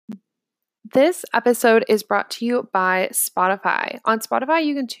This episode is brought to you by Spotify. On Spotify,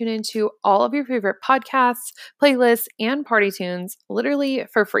 you can tune into all of your favorite podcasts, playlists, and party tunes literally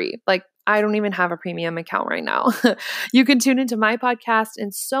for free. Like, I don't even have a premium account right now. You can tune into my podcast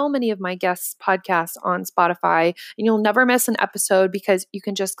and so many of my guests' podcasts on Spotify, and you'll never miss an episode because you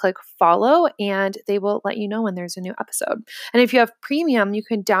can just click follow and they will let you know when there's a new episode. And if you have premium, you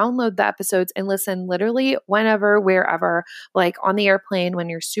can download the episodes and listen literally whenever, wherever, like on the airplane when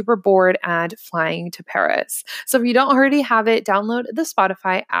you're super bored and flying to Paris. So if you don't already have it, download the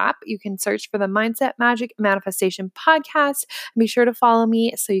Spotify app. You can search for the Mindset, Magic, Manifestation podcast. And be sure to follow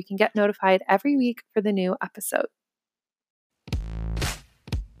me so you can get notified every week for the new episode.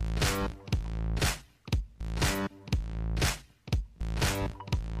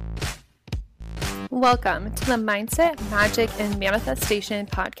 Welcome to the Mindset, Magic, and Manifestation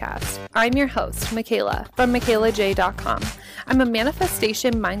podcast. I'm your host, Michaela, from MichaelaJ.com. I'm a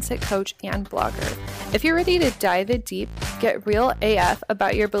manifestation mindset coach and blogger. If you're ready to dive in deep, get real AF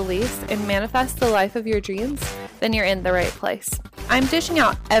about your beliefs, and manifest the life of your dreams, then you're in the right place. I'm dishing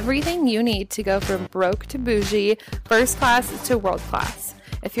out everything you need to go from broke to bougie, first class to world class.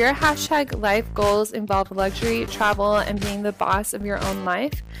 If your hashtag life goals involve luxury, travel, and being the boss of your own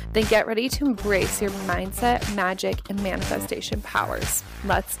life, then get ready to embrace your mindset, magic, and manifestation powers.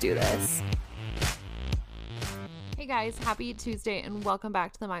 Let's do this. Hey guys, happy Tuesday and welcome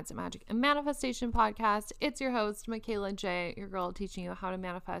back to the Mindset, Magic, and Manifestation podcast. It's your host, Michaela J., your girl teaching you how to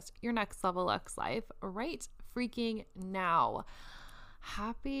manifest your next level Lux life right freaking now.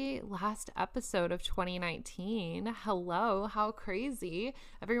 Happy last episode of 2019. Hello, how crazy.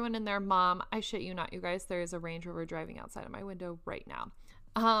 Everyone and their mom, I shit you not, you guys, there is a Range Rover driving outside of my window right now.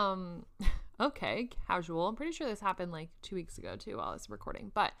 Okay, casual. I'm pretty sure this happened like 2 weeks ago too while I was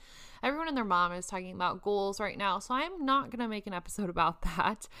recording, but everyone and their mom is talking about goals right now, so I'm not going to make an episode about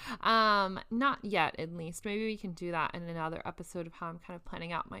that. Not yet, at least. Maybe we can do that in another episode of how I'm kind of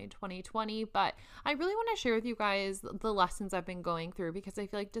planning out my 2020, but I really want to share with you guys the lessons I've been going through because I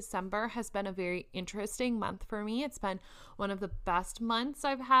feel like December has been a very interesting month for me. It's been one of the best months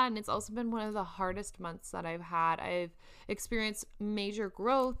I've had, and it's also been one of the hardest months that I've had. I've experienced major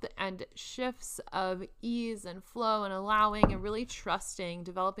growth and shifts of ease and flow and allowing and really trusting,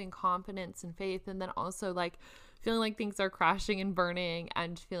 developing confidence and faith, and then also like feeling like things are crashing and burning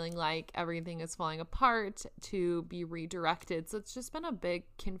and feeling like everything is falling apart to be redirected. So it's just been a big,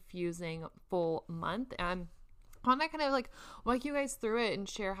 confusing, full month, and I want to kind of like walk you guys through it and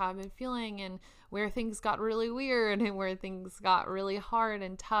share how I've been feeling and where things got really weird and where things got really hard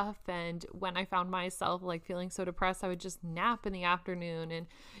and tough. And when I found myself like feeling so depressed, I would just nap in the afternoon and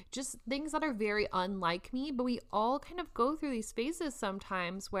just things that are very unlike me. But we all kind of go through these phases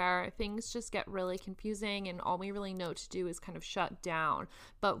sometimes where things just get really confusing and all we really know to do is kind of shut down.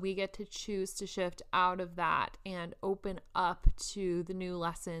 But we get to choose to shift out of that and open up to the new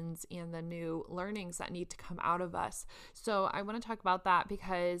lessons and the new learnings that need to come out of us. So I want to talk about that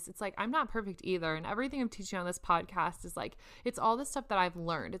because it's like I'm not perfect either. And everything I'm teaching on this podcast is like, it's all the stuff that I've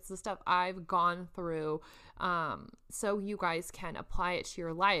learned. It's the stuff I've gone through. So you guys can apply it to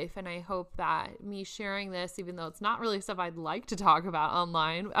your life. And I hope that me sharing this, even though it's not really stuff I'd like to talk about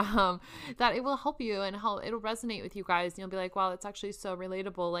online, that it will help you and it'll resonate with you guys. And you'll be like, wow, it's actually so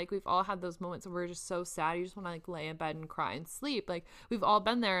relatable. Like we've all had those moments where we're just so sad. You just want to like lay in bed and cry and sleep. Like we've all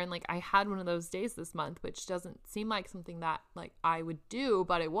been there. And like, I had one of those days this month, which doesn't seem like something that like I would do,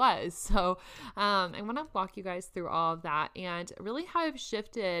 but it was. So, I want to walk you guys through all of that and really how I've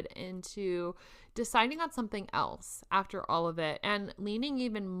shifted into deciding on something else after all of it and leaning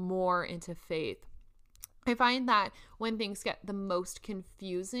even more into faith. I find that when things get the most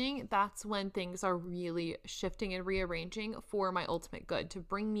confusing, that's when things are really shifting and rearranging for my ultimate good, to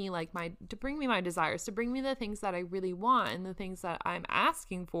bring me my desires, to bring me the things that I really want and the things that I'm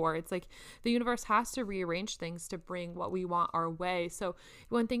asking for. It's like the universe has to rearrange things to bring what we want our way. So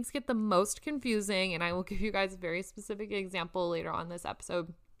when things get the most confusing, and I will give you guys a very specific example later on this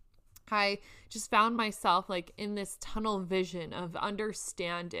episode, I just found myself like in this tunnel vision of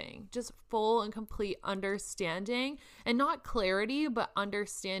understanding, just full and complete understanding, and not clarity, but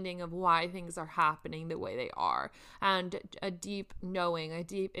understanding of why things are happening the way they are, and a deep knowing, a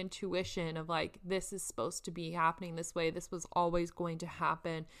deep intuition of like, this is supposed to be happening this way. This was always going to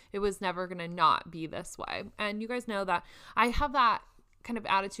happen. It was never going to not be this way. And you guys know that I have that kind of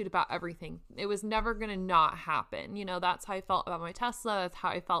attitude about everything. It was never going to not happen. You know, that's how I felt about my Tesla. That's how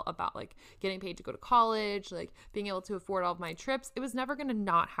I felt about like getting paid to go to college, like being able to afford all of my trips. It was never going to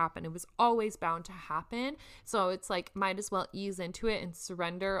not happen. It was always bound to happen. So it's like, might as well ease into it and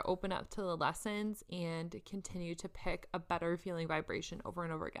surrender, open up to the lessons, and continue to pick a better feeling vibration over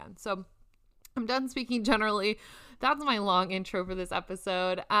and over again. So I'm done speaking generally. That's my long intro for this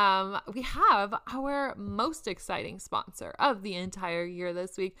episode. We have our most exciting sponsor of the entire year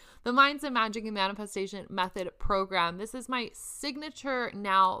this week, the Mindset, Magic, and Manifestation Method program. This is my signature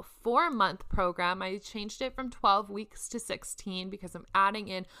now 4-month program. I changed it from 12 weeks to 16 because I'm adding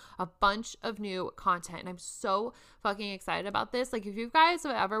in a bunch of new content, and I'm so fucking excited about this. Like, if you guys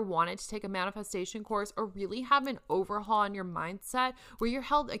have ever wanted to take a manifestation course or really have an overhaul on your mindset where you're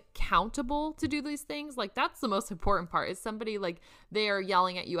held accountable to do these things, like, that's the most important part. Is somebody like they are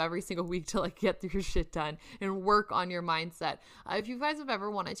yelling at you every single week to like get your shit done and work on your mindset. If you guys have ever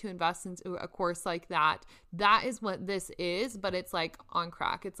wanted to invest into a course like that, that is what this is, but it's like on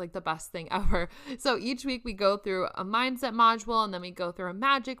crack. It's like the best thing ever. So each week we go through a mindset module, and then we go through a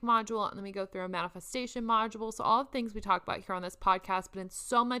magic module, and then we go through a manifestation module. So all the things we talk about here on this podcast, but in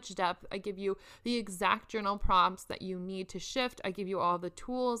so much depth. I give you the exact journal prompts that you need to shift. I give you all the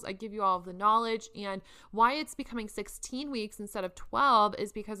tools. I give you all of the knowledge. And why it's becoming 16 weeks instead of 12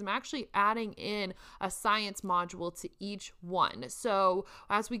 is because I'm actually adding in a science module to each one. So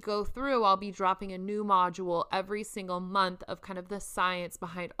as we go through, I'll be dropping a new module every single month of kind of the science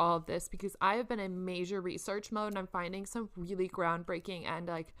behind all of this, because I have been in major research mode and I'm finding some really groundbreaking and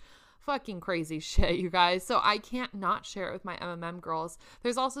like fucking crazy shit, you guys. So I can't not share it with my MMM girls.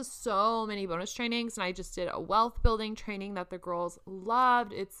 There's also so many bonus trainings, and I just did a wealth building training that the girls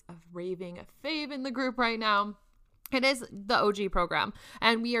loved. It's a raving fave in the group right now. It is the OG program,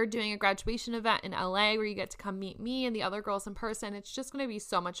 and we are doing a graduation event in LA where you get to come meet me and the other girls in person. It's just going to be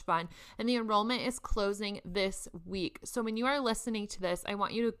so much fun, and the enrollment is closing this week. So when you are listening to this, I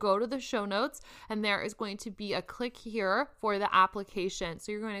want you to go to the show notes, and there is going to be a click here for the application.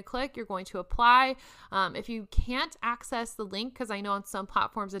 So you're going to click, you're going to apply. If you can't access the link, because I know on some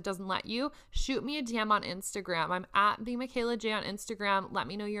platforms it doesn't let you, shoot me a DM on Instagram. I'm at the Michaela J on Instagram. Let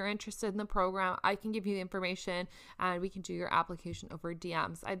me know you're interested in the program. I can give you the information, and we can do your application over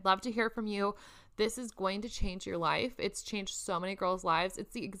DMs. I'd love to hear from you. This is going to change your life. It's changed so many girls' lives.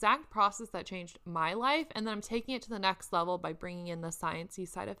 It's the exact process that changed my life, and then I'm taking it to the next level by bringing in the sciencey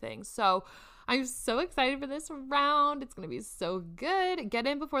side of things. So I'm so excited for this round. It's going to be so good. Get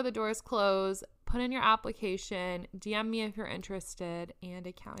in before the doors close. Put in your application. DM me if you're interested, and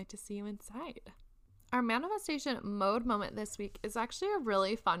I can't wait to see you inside. Our manifestation mode moment this week is actually a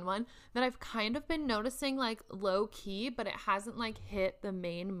really fun one that I've kind of been noticing like low key, but it hasn't like hit the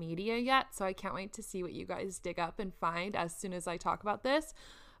main media yet. So I can't wait to see what you guys dig up and find as soon as I talk about this.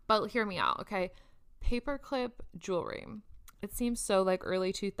 But hear me out, okay? Paperclip jewelry. It seems so like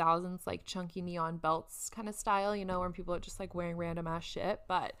early 2000s, like chunky neon belts kind of style, you know, where people are just like wearing random ass shit,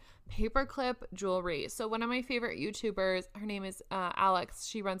 but paperclip jewelry. So one of my favorite YouTubers, her name is Alex.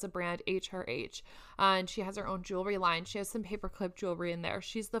 She runs a brand, HRH, and she has her own jewelry line. She has some paperclip jewelry in there.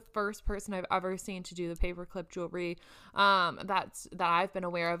 She's the first person I've ever seen to do the paperclip jewelry that I've been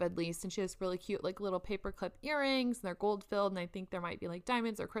aware of, at least. And she has really cute like little paperclip earrings, and they're gold filled, and I think there might be like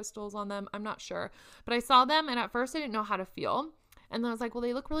diamonds or crystals on them. I'm not sure, but I saw them, and at first I didn't know how to feel. And then I was like, well,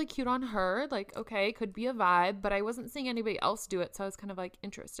 they look really cute on her. Like, okay, could be a vibe, but I wasn't seeing anybody else do it. So I was kind of like,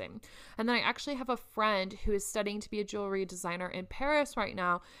 interesting. And then I actually have a friend who is studying to be a jewelry designer in Paris right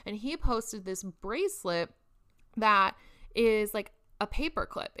now. And he posted this bracelet that is like a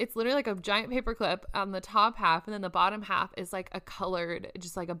paperclip. It's literally like a giant paperclip on the top half, and then the bottom half is like a colored,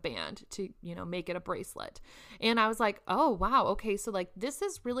 just like a band to, you know, make it a bracelet. And I was like, oh wow, okay, so like this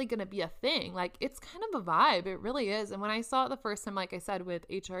is really gonna be a thing. Like it's kind of a vibe. It really is. And when I saw it the first time, like I said with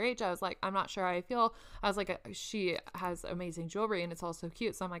HRH, I was like, I'm not sure how I feel. I was like, she has amazing jewelry and it's all so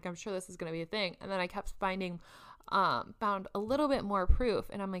cute. So I'm like, I'm sure this is gonna be a thing. And then I kept found a little bit more proof,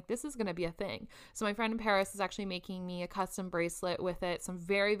 and I'm like, this is going to be a thing. So my friend in Paris is actually making me a custom bracelet with it. So I'm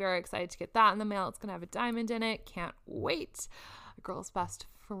very, very excited to get that in the mail. It's going to have a diamond in it. Can't wait. A girl's best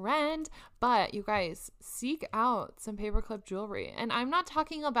friend. But you guys, seek out some paperclip jewelry. And I'm not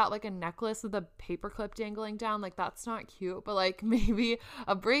talking about like a necklace with a paperclip dangling down. Like that's not cute, but like maybe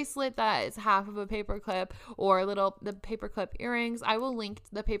a bracelet that is half of a paperclip, or the paperclip earrings. I will link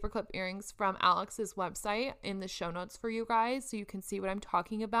the paperclip earrings from Alex's website in the show notes for you guys, so you can see what I'm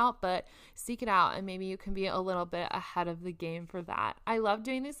talking about. But seek it out, and maybe you can be a little bit ahead of the game for that. I love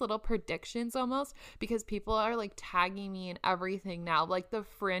doing these little predictions almost, because people are like tagging me in everything now. Like the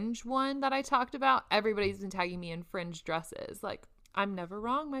fringe one that I talked about, everybody's been tagging me in fringe dresses. Like, I'm never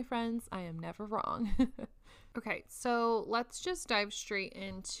wrong, my friends. I am never wrong. Okay, so let's just dive straight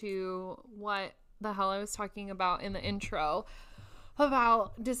into what the hell I was talking about in the intro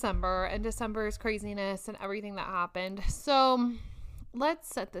about December and December's craziness and everything that happened. So let's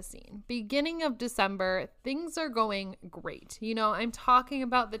set the scene. Beginning of December, things are going great. I'm talking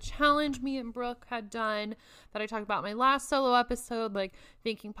about the challenge me and Brooke had done that I talked about in my last solo episode, like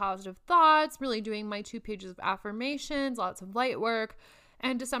thinking positive thoughts, really doing my 2 pages of affirmations, lots of light work.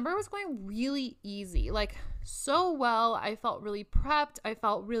 And December was going really easy, like so well. I felt really prepped. I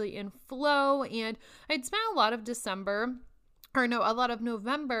felt really in flow. And I'd spent a lot of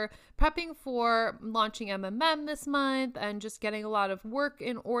November prepping for launching MMM this month and just getting a lot of work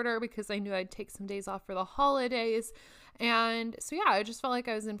in order because I knew I'd take some days off for the holidays. And so, yeah, I just felt like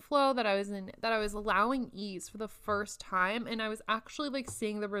I was in flow, that I was allowing ease for the first time. And I was actually like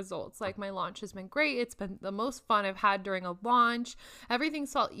seeing the results. Like my launch has been great. It's been the most fun I've had during a launch. Everything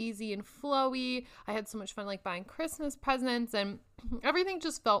felt easy and flowy. I had so much fun like buying Christmas presents and everything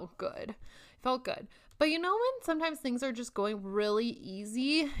just felt good. But when sometimes things are just going really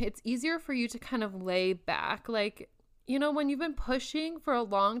easy, it's easier for you to kind of lay back. Like, when you've been pushing for a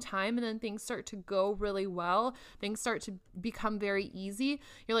long time and then things start to go really well, things start to become very easy.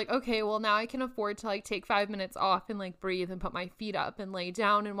 You're like, okay, well now I can afford to like take 5 minutes off and like breathe and put my feet up and lay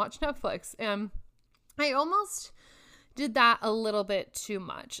down and watch Netflix. And I almost did that a little bit too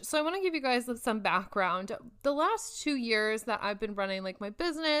much. So I want to give you guys some background. The last 2 years that I've been running like my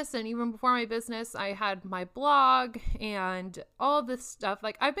business, and even before my business, I had my blog and all of this stuff.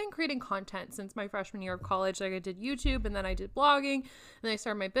 Like I've been creating content since my freshman year of college. Like I did YouTube and then I did blogging and then I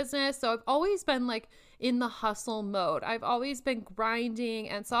started my business. So I've always been like in the hustle mode. I've always been grinding,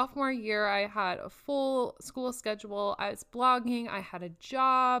 and sophomore year I had a full school schedule. I was blogging, I had a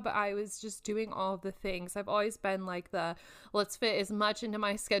job, I was just doing all of the things. I've always been like let's fit as much into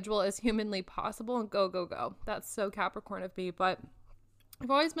my schedule as humanly possible and go, go, go. That's so Capricorn of me, but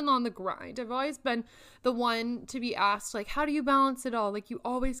I've always been on the grind. I've always been the one to be asked, like, how do you balance it all? Like, you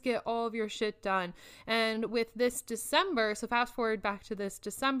always get all of your shit done. And with this December, so fast forward back to this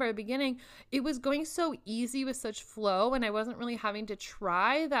December beginning, it was going so easy with such flow, and I wasn't really having to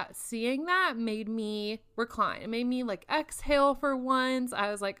try, that seeing that made me recline. It made me like exhale for once.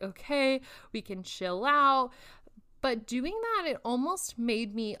 I was like, okay, we can chill out. But doing that, it almost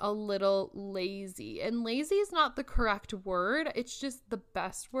made me a little lazy. And lazy is not the correct word. It's just the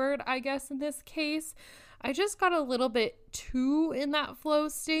best word, I guess, in this case. I just got a little bit too in that flow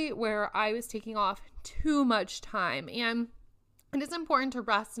state where I was taking off too much time. And it is important to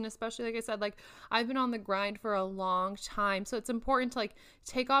rest. And especially, like I said, like I've been on the grind for a long time. So it's important to like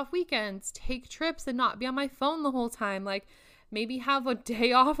take off weekends, take trips, and not be on my phone the whole time. Like, maybe have a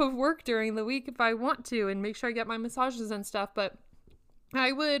day off of work during the week if I want to, and make sure I get my massages and stuff. But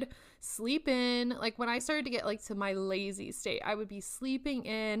I would sleep in, like when I started to get like to my lazy state, I would be sleeping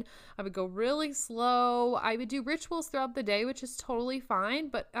in, I would go really slow. I would do rituals throughout the day, which is totally fine,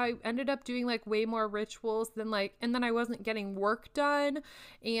 but I ended up doing like way more rituals than and then I wasn't getting work done.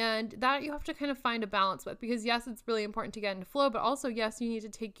 And that you have to kind of find a balance with, because yes, it's really important to get into flow, but also yes, you need to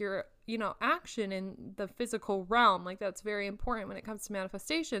take your action in the physical realm. Like that's very important when it comes to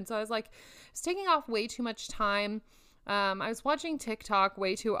manifestation. So I was taking off way too much time. I was watching TikTok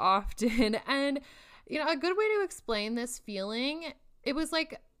way too often, and a good way to explain this feeling, it was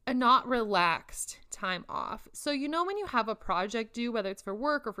like a not relaxed time off. So when you have a project due, whether it's for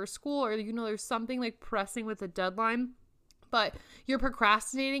work or for school, or there's something like pressing with a deadline, but you're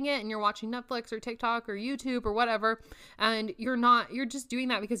procrastinating it and you're watching Netflix or TikTok or YouTube or whatever, and you're just doing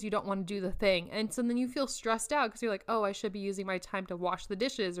that because you don't want to do the thing. And so then you feel stressed out because you're like, oh, I should be using my time to wash the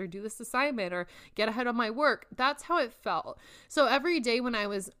dishes or do this assignment or get ahead on my work. That's how it felt. So every day when I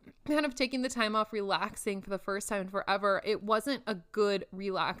was kind of taking the time off, relaxing for the first time in forever, it wasn't a good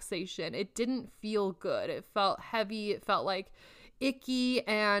relaxation. It didn't feel good. It felt heavy. It felt like icky,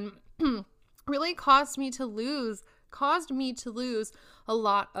 and really caused me to lose a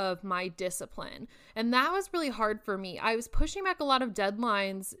lot of my discipline. And that was really hard for me. I was pushing back a lot of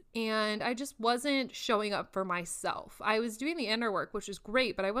deadlines, and I just wasn't showing up for myself. I was doing the inner work, which is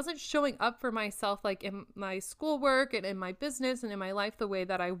great, but I wasn't showing up for myself like in my schoolwork and in my business and in my life the way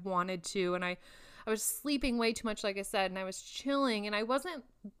that I wanted to. And I was sleeping way too much, like I said, and I was chilling, and I wasn't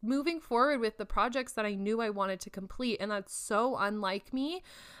moving forward with the projects that I knew I wanted to complete. And that's so unlike me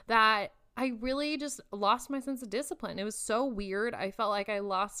that I really just lost my sense of discipline. It was so weird. I felt like I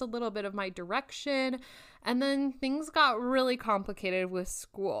lost a little bit of my direction, and then things got really complicated with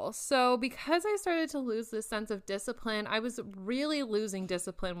school. So because I started to lose this sense of discipline, I was really losing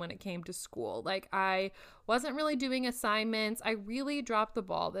discipline when it came to school. Like I wasn't really doing assignments. I really dropped the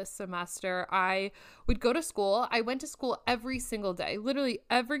ball this semester. I would go to school. I went to school every single day, literally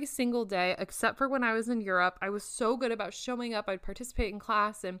every single day, except for when I was in Europe. I was so good about showing up. I'd participate in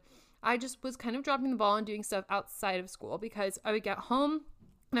class, and I just was kind of dropping the ball and doing stuff outside of school because I would get home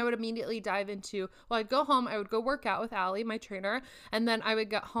and I would immediately dive into, I'd go home, I would go work out with Allie, my trainer, and then I would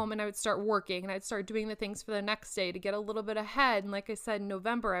get home and I would start working and I'd start doing the things for the next day to get a little bit ahead. And like I said, in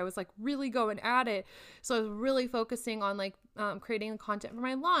November, I was like really going at it. So I was really focusing on like creating the content for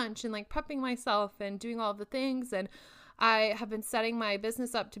my launch and like prepping myself and doing all of the things. And I have been setting my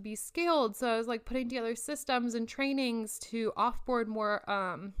business up to be scaled. So I was like putting together systems and trainings to offboard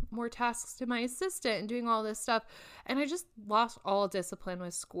more tasks to my assistant and doing all this stuff. And I just lost all discipline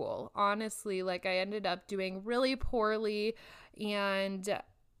with school. Honestly, like I ended up doing really poorly and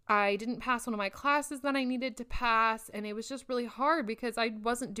I didn't pass one of my classes that I needed to pass. And it was just really hard because I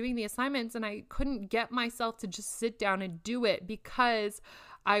wasn't doing the assignments and I couldn't get myself to just sit down and do it because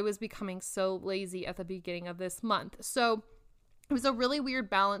I was becoming so lazy at the beginning of this month. So it was a really weird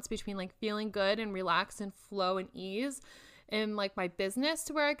balance between like feeling good and relaxed and flow and ease in like my business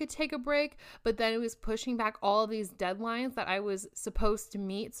to where I could take a break. But then it was pushing back all of these deadlines that I was supposed to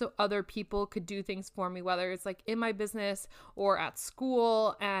meet so other people could do things for me, whether it's like in my business or at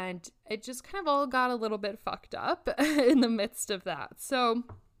school. And it just kind of all got a little bit fucked up in the midst of that. So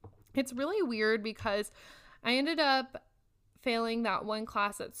it's really weird because I ended up failing that one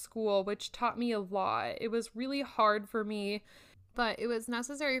class at school, which taught me a lot. It was really hard for me, but it was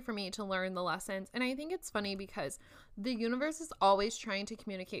necessary for me to learn the lessons. And I think it's funny because the universe is always trying to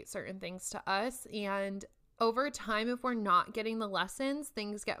communicate certain things to us. And over time, if we're not getting the lessons,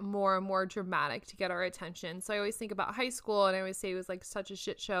 things get more and more dramatic to get our attention. So I always think about high school and I always say it was like such a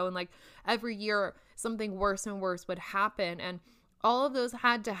shit show. And like every year something worse and worse would happen. And all of those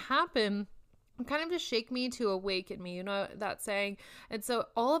had to happen kind of to shake me to awaken me, you know that saying. And so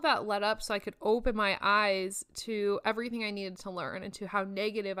all of that led up so I could open my eyes to everything I needed to learn and to how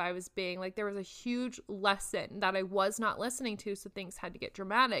negative I was being. Like there was a huge lesson that I was not listening to, so things had to get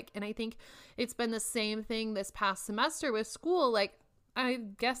dramatic. And I think it's been the same thing this past semester with school. Like I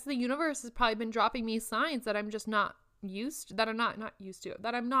guess the universe has probably been dropping me signs that I'm just not that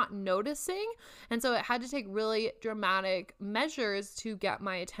I'm not noticing. And so it had to take really dramatic measures to get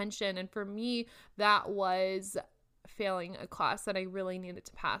my attention. And for me, that was failing a class that I really needed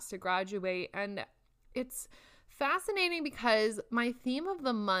to pass to graduate. And it's fascinating because my theme of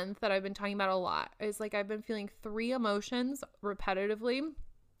the month that I've been talking about a lot is like I've been feeling 3 emotions repetitively.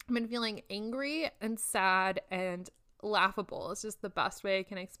 I've been feeling angry and sad and laughable. It's just the best way I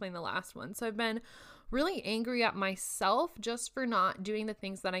can explain the last one. So I've been really angry at myself just for not doing the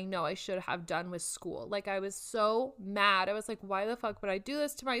things that I know I should have done with school. Like I was so mad. I was like, why the fuck would I do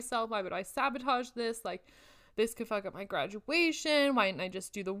this to myself? Why would I sabotage this? Like this could fuck up my graduation. Why didn't I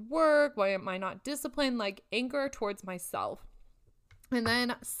just do the work? Why am I not disciplined? Like anger towards myself. And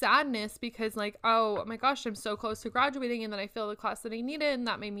then sadness because like, oh my gosh, I'm so close to graduating and then I failed the class that I needed and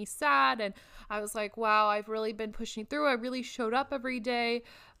that made me sad. And I was like, wow, I've really been pushing through. I really showed up every day,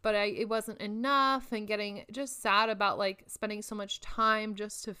 but it wasn't enough, and getting just sad about like spending so much time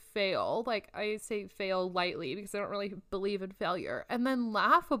just to fail. Like I say fail lightly because I don't really believe in failure. And then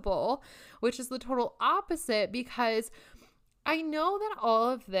laughable, which is the total opposite because I know that all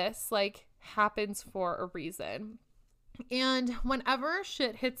of this like happens for a reason. And whenever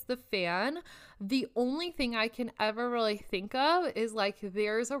shit hits the fan, the only thing I can ever really think of is like,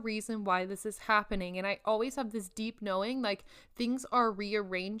 there's a reason why this is happening. And I always have this deep knowing, like things are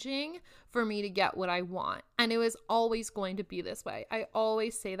rearranging for me to get what I want. And it was always going to be this way. I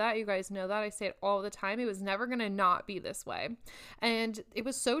always say that. You guys know that. I say it all the time. It was never going to not be this way. And it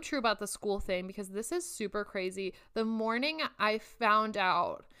was so true about the school thing because this is super crazy. The morning I found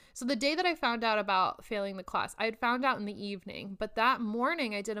out, so the day that I found out about failing the class, I had found out in the evening, but that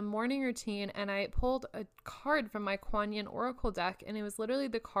morning I did a morning routine and I pulled a card from my Kuan Yin Oracle deck, and it was literally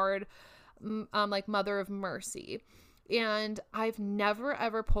the card like Mother of Mercy. And I've never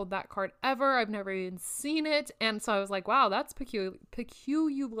ever pulled that card ever. I've never even seen it. And so I was like, wow, that's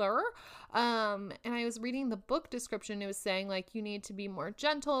peculiar. And I was reading the book description. It was saying like, you need to be more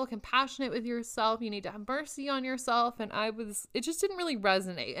gentle, compassionate with yourself. You need to have mercy on yourself. And it just didn't really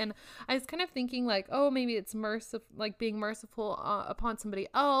resonate. And I was kind of thinking like, oh, maybe it's like being merciful upon somebody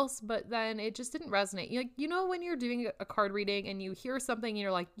else. But then it just didn't resonate. Like, you know, when you're doing a card reading and you hear something and you're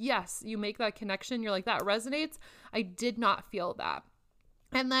like, yes, you make that connection. You're like, that resonates. I did not feel that.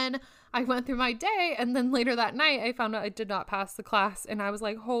 And then I went through my day, and then later that night I found out I did not pass the class, and I was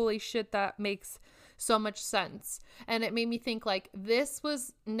like, holy shit, that makes so much sense. And it made me think like, this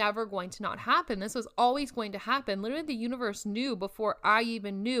was never going to not happen. This was always going to happen. Literally the universe knew before I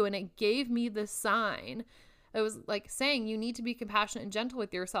even knew, and it gave me the sign It was like saying you need to be compassionate and gentle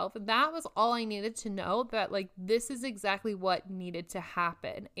with yourself. And that was all I needed to know, that like this is exactly what needed to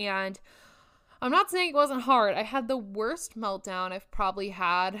happen. And I'm not saying it wasn't hard. I had the worst meltdown I've probably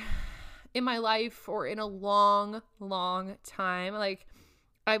had in my life or in a long, long time. Like,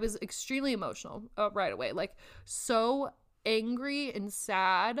 I was extremely emotional right away, like so angry and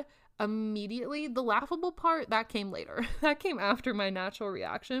sad immediately. The laughable part, that came later. That came after my natural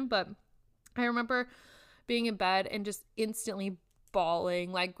reaction. But I remember being in bed and just instantly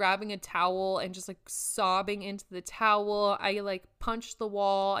bawling, like grabbing a towel and just like sobbing into the towel. I like punched the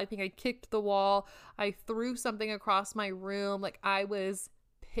wall. I think I kicked the wall. I threw something across my room. Like, I was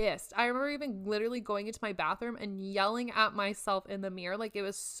pissed. I remember even literally going into my bathroom and yelling at myself in the mirror. Like, it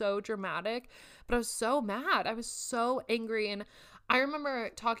was so dramatic, but I was so mad. I was so angry. And I remember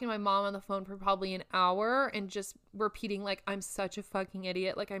talking to my mom on the phone for probably an hour and just repeating, like, I'm such a fucking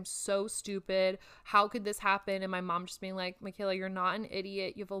idiot. Like, I'm so stupid. How could this happen? And my mom just being like, Michaela, you're not an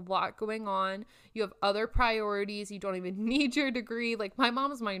idiot. You have a lot going on. You have other priorities. You don't even need your degree. Like, my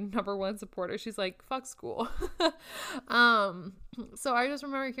mom is my number one supporter. She's like, fuck school. So I just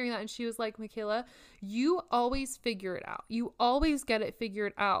remember hearing that, and she was like, Michaela, you always figure it out. You always get it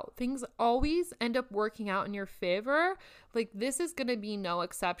figured out. Things always end up working out in your favor. Like, this is going to be no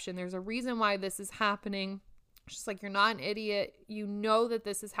exception. There's a reason why this is happening. She's like, you're not an idiot. You know that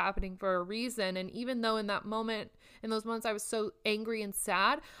this is happening for a reason. And even though in those moments I was so angry and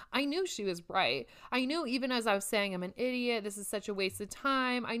sad, I knew she was right. I knew even as I was saying, I'm an idiot, this is such a waste of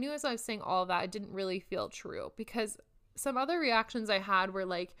time, I knew as I was saying all of that, it didn't really feel true, because some other reactions I had were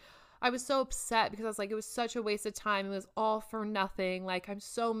like, I was so upset because I was like, it was such a waste of time. It was all for nothing. Like, I'm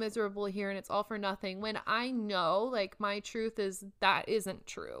so miserable here and it's all for nothing. When I know, like, my truth is that isn't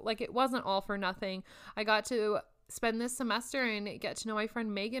true. Like, it wasn't all for nothing. I got to spend this semester and get to know my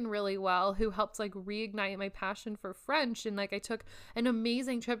friend Megan really well, who helped like reignite my passion for French. And like, I took an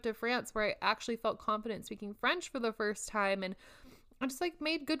amazing trip to France where I actually felt confident speaking French for the first time. And I just like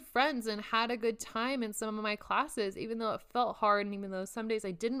made good friends and had a good time in some of my classes, even though it felt hard. And even though some days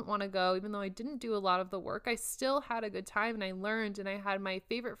I didn't want to go, even though I didn't do a lot of the work, I still had a good time and I learned, and I had my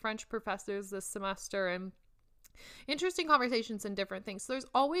favorite French professors this semester and interesting conversations and different things. So there's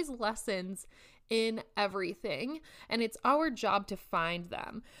always lessons in everything, and it's our job to find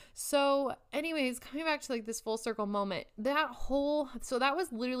them. So anyways, coming back to like this full circle moment, so that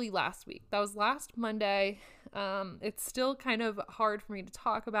was literally last week. That was last Monday. It's still kind of hard for me to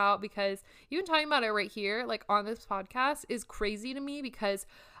talk about because even talking about it right here, like on this podcast, is crazy to me because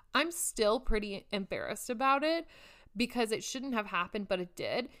I'm still pretty embarrassed about it, because it shouldn't have happened, but it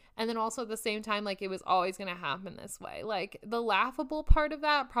did. And then also at the same time, like, it was always going to happen this way. Like, the laughable part of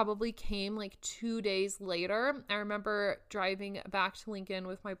that probably came like 2 days later. I remember driving back to Lincoln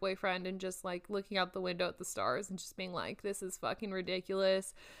with my boyfriend and just like looking out the window at the stars and just being like, this is fucking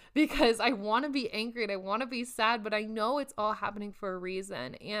ridiculous, because I want to be angry and I want to be sad, but I know it's all happening for a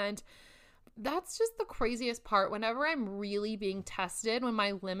reason. And that's just the craziest part. Whenever I'm really being tested, when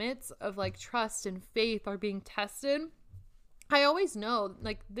my limits of like trust and faith are being tested, I always know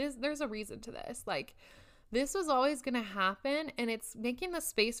like there's a reason to this. Like, this was always going to happen, and it's making the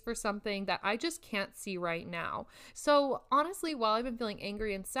space for something that I just can't see right now. So honestly, while I've been feeling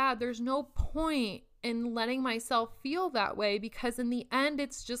angry and sad, there's no point in letting myself feel that way, because in the end,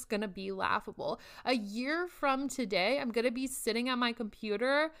 it's just going to be laughable. A year from today, I'm going to be sitting at my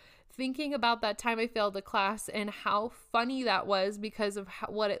computer thinking about that time I failed a class and how funny that was because of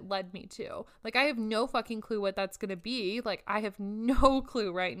what it led me to. Like, I have no fucking clue what that's going to be. Like, I have no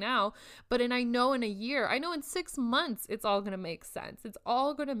clue right now, but I know in a year, I know in 6 months, it's all going to make sense. It's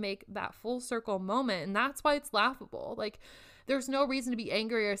all going to make that full circle moment. And that's why it's laughable. Like, there's no reason to be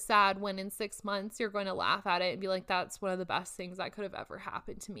angry or sad when in 6 months you're going to laugh at it and be like, that's one of the best things that could have ever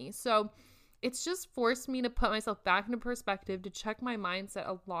happened to me. So it's just forced me to put myself back into perspective, to check my mindset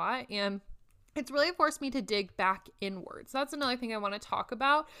a lot. And it's really forced me to dig back inwards. That's another thing I want to talk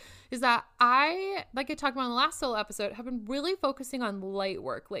about, is that like I talked about in the last solo episode, have been really focusing on light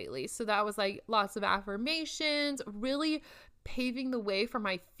work lately. So that was like lots of affirmations, really paving the way for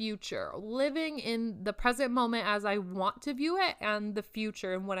my future, living in the present moment as I want to view it, and the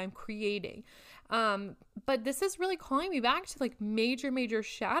future and what I'm creating. But this is really calling me back to like major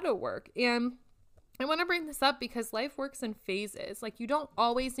shadow work. And I want to bring this up because life works in phases. Like, you don't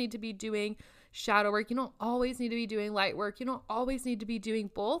always need to be doing shadow work. You don't always need to be doing light work. You don't always need to be doing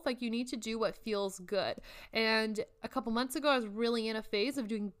both. Like, you need to do what feels good. And a couple months ago, I was really in a phase of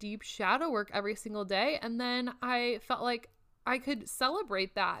doing deep shadow work every single day. And then I felt like I could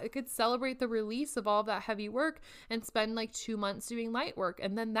celebrate that. I could celebrate the release of all of that heavy work and spend like 2 months doing light work.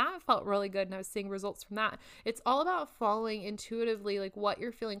 And then that felt really good. And I was seeing results from that. It's all about following intuitively, like what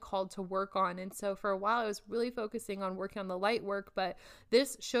you're feeling called to work on. And so for a while, I was really focusing on working on the light work, but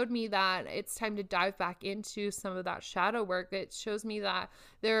this showed me that it's time to dive back into some of that shadow work. It shows me that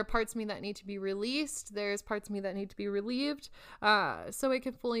there are parts of me that need to be released. There's parts of me that need to be relieved, so I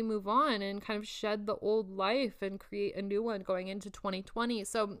can fully move on and kind of shed the old life and create a new one going into 2020.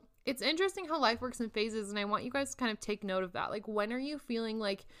 So it's interesting how life works in phases, and I want you guys to kind of take note of that. Like, when are you feeling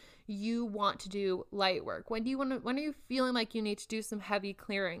like you want to do light work? When are you feeling like you need to do some heavy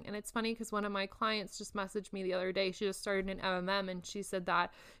clearing? And it's funny because one of my clients just messaged me the other day. She just started an MMM, and she said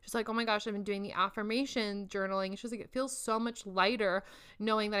that she's like, oh my gosh, I've been doing the affirmation journaling. She's like, it feels so much lighter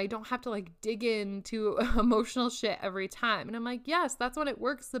knowing that I don't have to like dig into emotional shit every time. And I'm like, yes, that's when it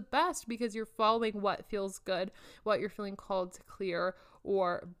works the best, because you're following what feels good, what you're feeling called to clear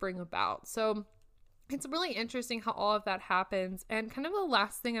or bring about. So it's really interesting how all of that happens. And kind of the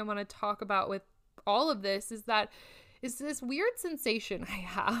last thing I want to talk about with all of this is this weird sensation I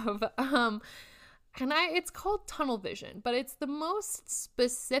have. It's called tunnel vision, but it's the most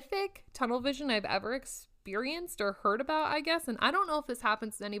specific tunnel vision I've ever experienced or heard about, I guess. And I don't know if this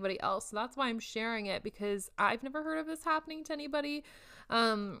happens to anybody else. So that's why I'm sharing it, because I've never heard of this happening to anybody.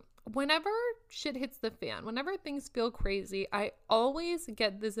 Whenever shit hits the fan, whenever things feel crazy, I always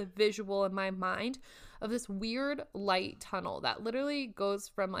get this visual in my mind of this weird light tunnel that literally goes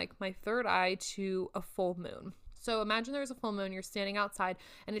from like my third eye to a full moon. So imagine there's a full moon, you're standing outside,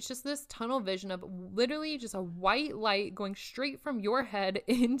 and it's just this tunnel vision of literally just a white light going straight from your head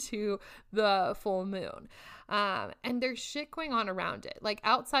into the full moon. And there's shit going on around it. Like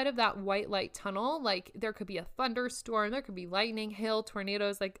outside of that white light tunnel, like there could be a thunderstorm, there could be lightning, hail,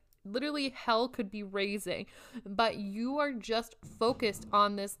 tornadoes, like literally hell could be raising, but you are just focused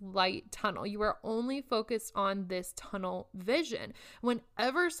on this light tunnel. You are only focused on this tunnel vision.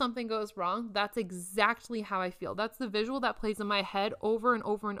 Whenever something goes wrong, that's exactly how I feel. That's the visual that plays in my head over and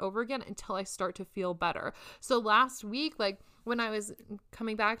over and over again until I start to feel better. So last week, like when I was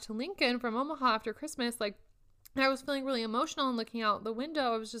coming back to Lincoln from Omaha after Christmas, like I was feeling really emotional, and looking out the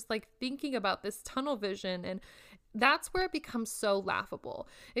window, I was just like thinking about this tunnel vision, and that's where it becomes so laughable.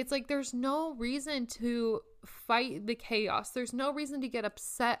 It's like there's no reason to fight the chaos. There's no reason to get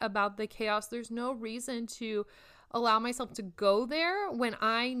upset about the chaos. There's no reason to allow myself to go there when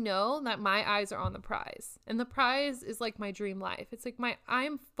I know that my eyes are on the prize. And the prize is like my dream life. It's like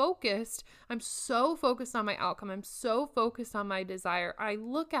I'm focused. I'm so focused on my outcome. I'm so focused on my desire. I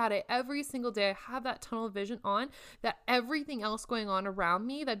look at it every single day. I have that tunnel vision on, that everything else going on around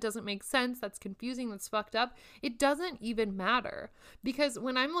me that doesn't make sense, that's confusing, that's fucked up, it doesn't even matter. Because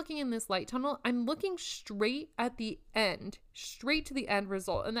when I'm looking in this light tunnel, I'm looking straight at the end, straight to the end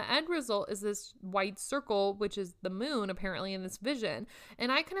result. And the end result is this white circle, which is the moon apparently in this vision.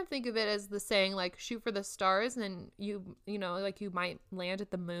 And I kind of think of it as the saying, like, shoot for the stars, and you know, like you might land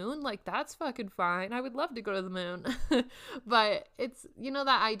at the moon. Like, that's fucking fine. I would love to go to the moon. But it's, you know,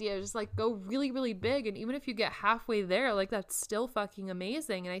 that idea, just like go really, really big. And even if you get halfway there, like that's still fucking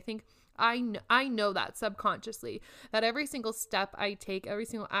amazing. And I think I know that subconsciously, that every single step I take, every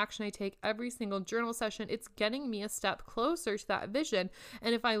single action I take, every single journal session, it's getting me a step closer to that vision.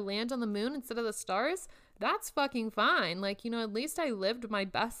 And if I land on the moon instead of the stars, that's fucking fine. Like, you know, at least I lived my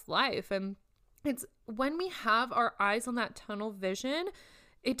best life. And it's when we have our eyes on that tunnel vision,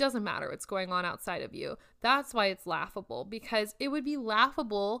 it doesn't matter what's going on outside of you. That's why it's laughable, because it would be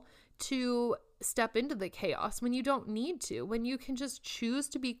laughable to step into the chaos when you don't need to, when you can just choose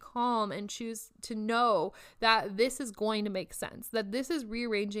to be calm and choose to know that this is going to make sense, that this is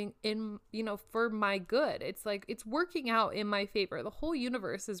rearranging in, you know, for my good. It's like, it's working out in my favor. The whole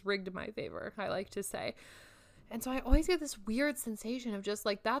universe is rigged in my favor, I like to say. And so I always get this weird sensation of just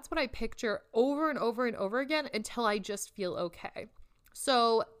like, that's what I picture over and over and over again until I just feel okay.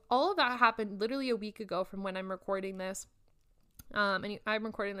 So all of that happened literally a week ago from when I'm recording this. And I'm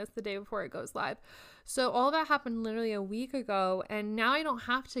recording this the day before it goes live. So all that happened literally a week ago, and now I don't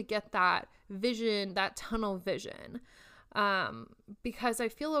have to get that vision, that tunnel vision, because I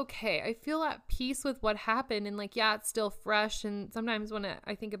feel okay. I feel at peace with what happened, and like, yeah, it's still fresh, and sometimes when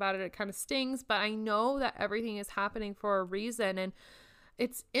I think about it, it kind of stings, but I know that everything is happening for a reason, and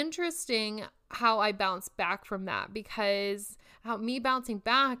it's interesting how I bounce back from that, because how me bouncing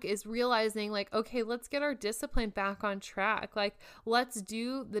back is realizing like, okay, let's get our discipline back on track. Like, let's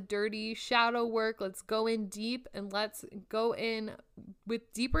do the dirty shadow work. Let's go in deep, and let's go in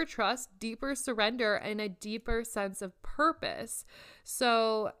with deeper trust, deeper surrender, and a deeper sense of purpose.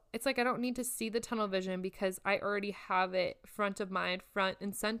 So it's like, I don't need to see the tunnel vision because I already have it front of mind, front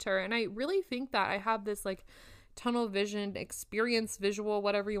and center. And I really think that I have this like tunnel vision experience, visual,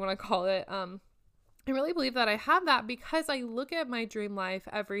 whatever you want to call it. I really believe that I have that because I look at my dream life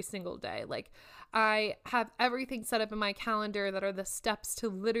every single day. Like, I have everything set up in my calendar that are the steps to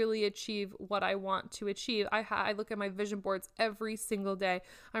literally achieve what I want to achieve. I look at my vision boards every single day.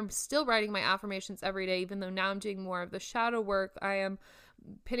 I'm still writing my affirmations every day, even though now I'm doing more of the shadow work. I am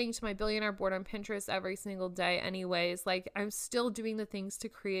pinning to my billionaire board on Pinterest every single day anyways. Like, I'm still doing the things to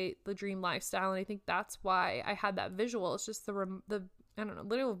create the dream lifestyle. And I think that's why I had that visual. It's just the I don't know,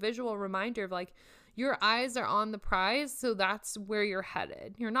 little visual reminder of like, your eyes are on the prize. So that's where you're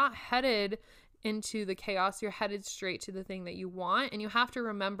headed. You're not headed into the chaos. You're headed straight to the thing that you want. And you have to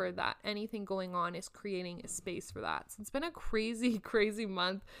remember that anything going on is creating a space for that. So it's been a crazy, crazy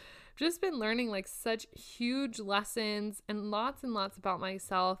month. Just been learning like such huge lessons and lots about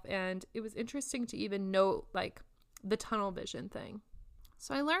myself. And it was interesting to even note like the tunnel vision thing.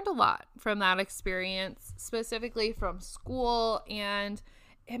 So I learned a lot from that experience, specifically from school, and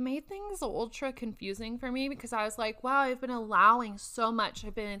it made things ultra confusing for me because I was like, wow, I've been allowing so much.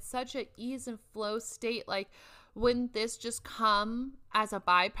 I've been in such an ease and flow state. Like, wouldn't this just come as a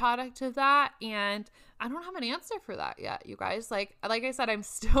byproduct of that? And I don't have an answer for that yet, you guys. Like I said, I'm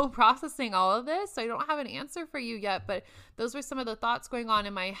still processing all of this. So I don't have an answer for you yet, but those were some of the thoughts going on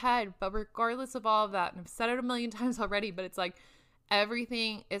in my head. But regardless of all of that, and I've said it a million times already, but it's like,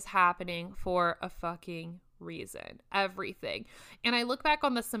 everything is happening for a fucking reason. Everything. And I look back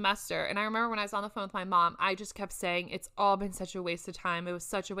on the semester, and I remember when I was on the phone with my mom, I just kept saying, it's all been such a waste of time. It was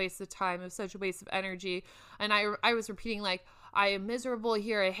such a waste of time. It was such a waste of energy. And I was repeating like, I am miserable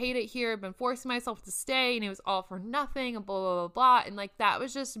here. I hate it here. I've been forcing myself to stay, and it was all for nothing, and blah, blah, blah, blah. And like, that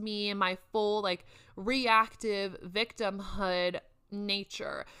was just me and my full like reactive victimhood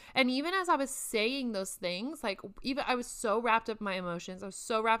nature. And even as I was saying those things, like, even I was so wrapped up in my emotions, I was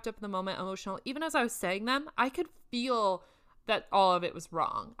so wrapped up in the moment, emotional, even as I was saying them, I could feel that all of it was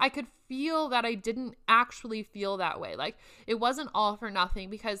wrong. I could feel that I didn't actually feel that way. Like, it wasn't all for nothing,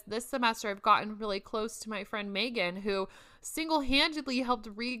 because this semester I've gotten really close to my friend Megan, who single-handedly helped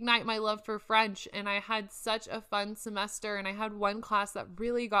reignite my love for French. And I had such a fun semester, and I had one class that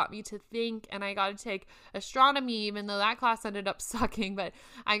really got me to think, and I got to take astronomy, even though that class ended up sucking. But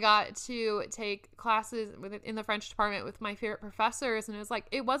I got to take classes in the French department with my favorite professors, and it was like,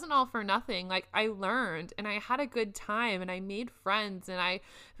 it wasn't all for nothing. Like, I learned, and I had a good time, and I made friends, and I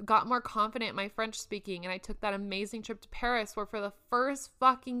got more confident in my French speaking. And I took that amazing trip to Paris where for the first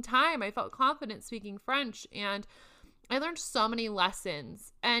fucking time I felt confident speaking French, and I learned so many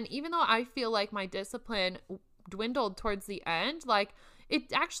lessons. And even though I feel like my discipline dwindled towards the end, like, it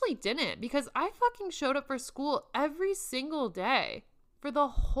actually didn't, because I fucking showed up for school every single day for the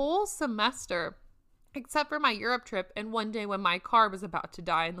whole semester, except for my Europe trip and one day when my car was about to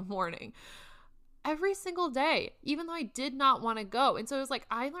die in the morning. Every single day, even though I did not want to go. And so it was like,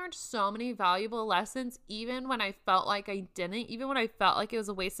 I learned so many valuable lessons, even when I felt like I didn't, even when I felt like it was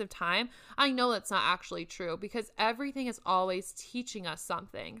a waste of time. I know that's not actually true, because everything is always teaching us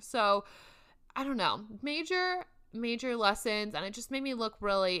something. So I don't know, major lessons. And it just made me look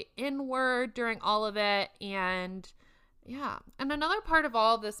really inward during all of it. And yeah. And another part of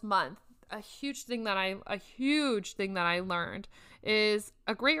all of this month, a huge thing that I learned is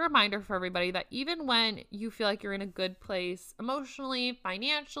a great reminder for everybody that even when you feel like you're in a good place emotionally,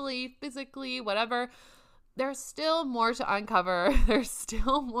 financially, physically, whatever, there's still more to uncover. There's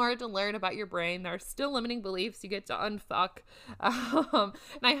still more to learn about your brain. There's still limiting beliefs you get to unfuck. And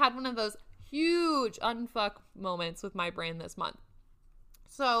I had one of those huge unfuck moments with my brain this month.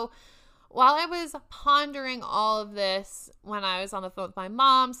 So while I was pondering all of this, when I was on the phone with my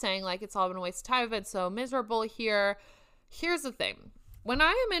mom saying like, it's all been a waste of time, I've been so miserable here. Here's the thing. When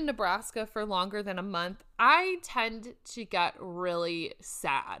I am in Nebraska for longer than a month, I tend to get really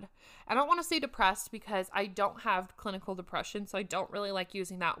sad. I don't want to say depressed, because I don't have clinical depression, so I don't really like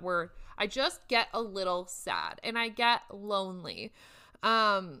using that word. I just get a little sad, and I get lonely.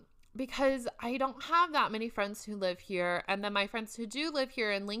 Because I don't have that many friends who live here. And then my friends who do live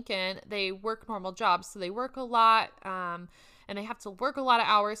here in Lincoln, they work normal jobs. So they work a lot, and they have to work a lot of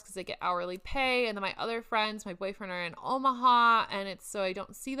hours because they get hourly pay. And then my other friends, my boyfriend, are in Omaha, and it's so I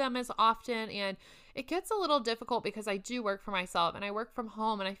don't see them as often. And it gets a little difficult because I do work for myself and I work from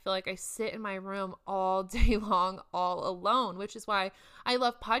home, and I feel like I sit in my room all day long, all alone, which is why I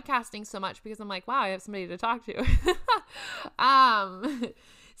love podcasting so much, because I'm like, wow, I have somebody to talk to.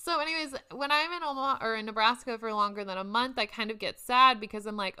 So anyways, when I'm in Omaha or in Nebraska for longer than a month, I kind of get sad because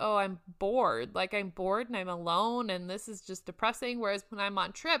I'm like, oh, I'm bored. Like, I'm bored and I'm alone, and this is just depressing. Whereas when I'm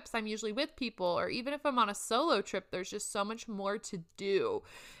on trips, I'm usually with people, or even if I'm on a solo trip, there's just so much more to do.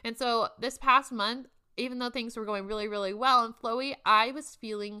 And so this past month, even though things were going really, really well and flowy, I was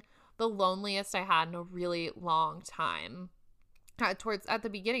feeling the loneliest I had in a really long time. At the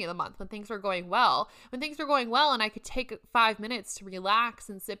beginning of the month, when things were going well and I could take 5 minutes to relax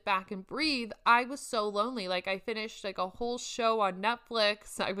and sit back and breathe, I was so lonely. Like, I finished like a whole show on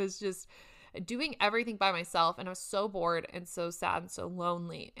Netflix. I was just doing everything by myself, and I was so bored and so sad and so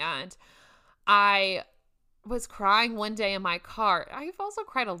lonely. And I was crying one day in my car. I've also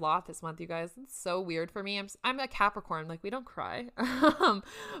cried a lot this month, you guys. It's so weird for me. I'm a Capricorn. Like, we don't cry.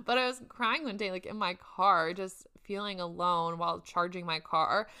 But I was crying one day, like in my car, just feeling alone while charging my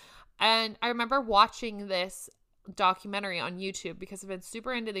car. And I remember watching this documentary on YouTube, because I've been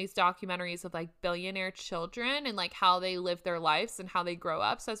super into these documentaries of like billionaire children and like how they live their lives and how they grow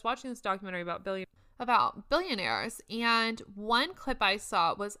up. So I was watching this documentary about billionaires, and one clip I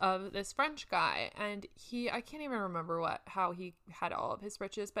saw was of this French guy, and I can't even remember how he had all of his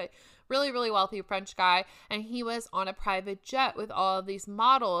riches, but really, really wealthy French guy, and he was on a private jet with all of these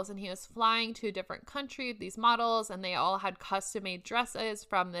models, and he was flying to a different country with these models, and they all had custom-made dresses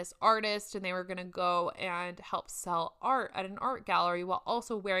from this artist, and they were going to go and help sell art at an art gallery while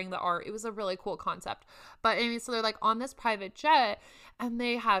also wearing the art. It was a really cool concept. But anyway, so they're like on this private jet, and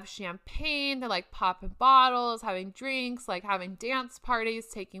they have champagne, they're like popping bottles, having drinks, like having dance parties,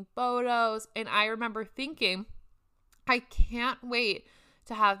 taking photos. And I remember thinking, I can't wait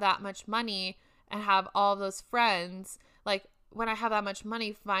to have that much money and have all those friends. Like, when I have that much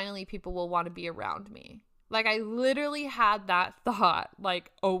money, finally people will want to be around me. Like, I literally had that thought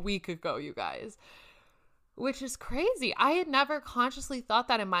like a week ago, you guys. Which is crazy. I had never consciously thought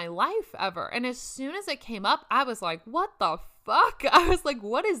that in my life ever. And as soon as it came up, I was like, what the fuck? I was like,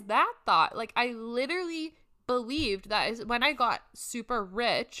 what is that thought? Like, I literally believed that when I got super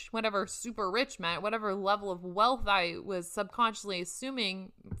rich, whatever super rich meant, whatever level of wealth I was subconsciously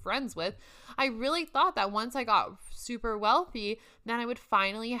assuming friends with, I really thought that once I got super wealthy, then I would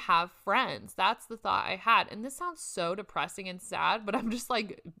finally have friends. That's the thought I had. And this sounds so depressing and sad, but I'm just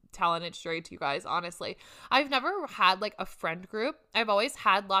like telling it straight to you guys, honestly. I've never had like a friend group. I've always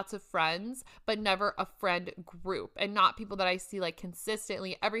had lots of friends, but never a friend group, and not people that I see like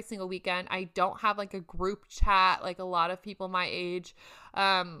consistently every single weekend. I don't have like a group chat like a lot of people my age.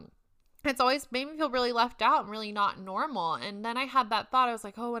 It's always made me feel really left out and really not normal. And then I had that thought. I was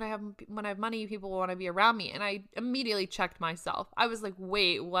like, oh, when I have money, people will want to be around me. And I immediately checked myself. I was like,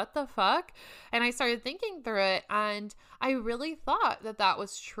 wait, what the fuck? And I started thinking through it, and I really thought that that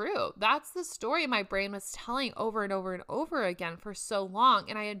was true. That's the story my brain was telling over and over and over again for so long.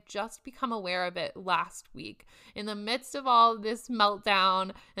 And I had just become aware of it last week. In the midst of all this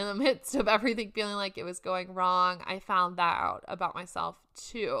meltdown, in the midst of everything feeling like it was going wrong, I found that out about myself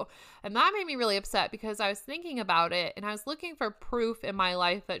too. And that made me really upset, because I was thinking about it and I was looking for proof in my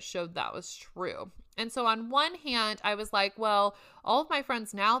life that showed that was true. And so on one hand, I was like, well, all of my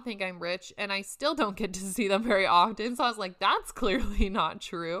friends now think I'm rich and I still don't get to see them very often. So I was like, that's clearly not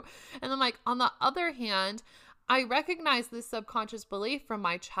true. And then like on the other hand, I recognize this subconscious belief from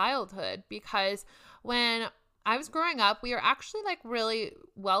my childhood, because when I was growing up, we were actually like really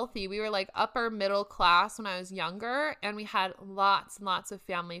wealthy. We were like upper middle class when I was younger, and we had lots and lots of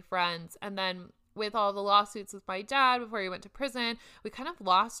family friends. And then with all the lawsuits with my dad before he went to prison, we kind of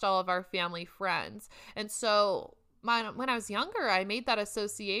lost all of our family friends. And so when I was younger, I made that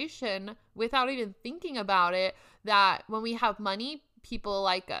association without even thinking about it, that when we have money, people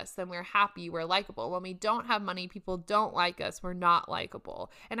like us, then we're happy, we're likable. When we don't have money, people don't like us, we're not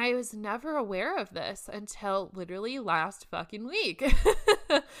likable. And I was never aware of this until literally last fucking week.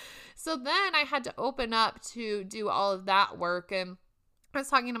 So then I had to open up to do all of that work, and I was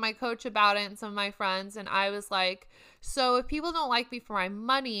talking to my coach about it and some of my friends, and I was like, so if people don't like me for my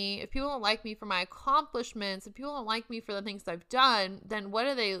money, if people don't like me for my accomplishments, if people don't like me for the things I've done, then what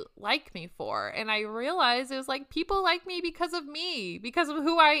do they like me for? And I realized it was like, people like me because of me, because of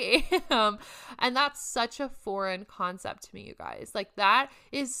who I am. And that's such a foreign concept to me, you guys. Like, that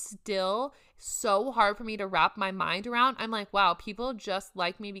is still so hard for me to wrap my mind around. I'm like, wow, people just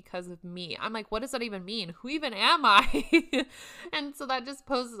like me because of me. I'm like, what does that even mean? Who even am I? And so that just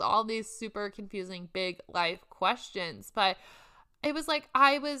poses all these super confusing big life questions. But it was like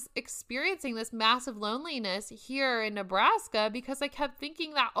I was experiencing this massive loneliness here in Nebraska because I kept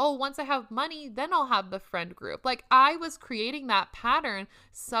thinking that, oh, once I have money, then I'll have the friend group. Like I was creating that pattern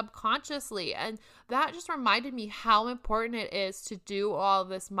subconsciously. And that just reminded me how important it is to do all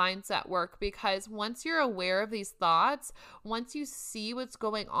this mindset work, because once you're aware of these thoughts, once you see what's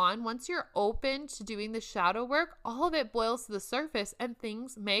going on, once you're open to doing the shadow work, all of it boils to the surface and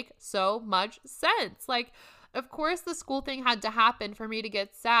things make so much sense. Like, of course, the school thing had to happen for me to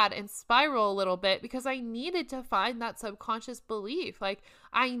get sad and spiral a little bit, because I needed to find that subconscious belief. Like,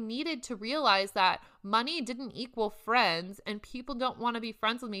 I needed to realize that money didn't equal friends, and people don't want to be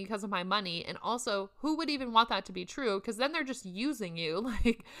friends with me because of my money. And also, who would even want that to be true? Because then they're just using you.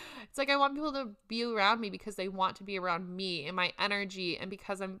 Like, it's like I want people to be around me because they want to be around me and my energy, and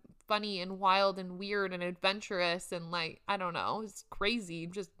because I'm funny and wild and weird and adventurous and like, I don't know, it's crazy,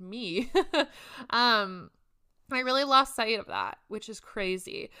 just me. I really lost sight of that, which is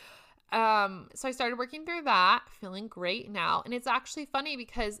crazy. So I started working through that, feeling great now. And it's actually funny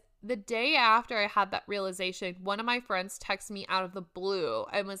because the day after I had that realization, one of my friends texted me out of the blue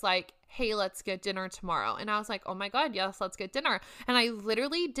and was like, hey, let's get dinner tomorrow. And I was like, oh my God, yes, let's get dinner. And I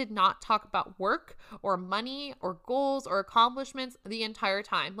literally did not talk about work or money or goals or accomplishments the entire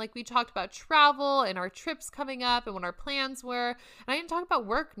time. Like, we talked about travel and our trips coming up and what our plans were. And I didn't talk about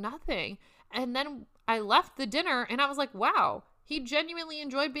work, nothing. And then I left the dinner and I was like, wow, he genuinely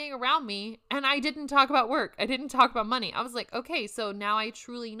enjoyed being around me. And I didn't talk about work. I didn't talk about money. I was like, okay, so now I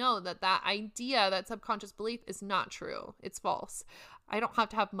truly know that that idea, that subconscious belief is not true. It's false. I don't have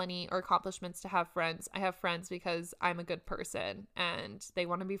to have money or accomplishments to have friends. I have friends because I'm a good person and they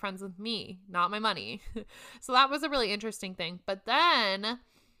want to be friends with me, not my money. So that was a really interesting thing. But then,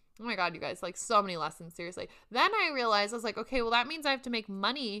 oh my God, you guys, like so many lessons, seriously. Then I realized, I was like, okay, well, that means I have to make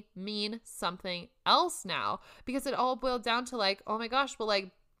money mean something else now, because it all boiled down to like, oh my gosh, well,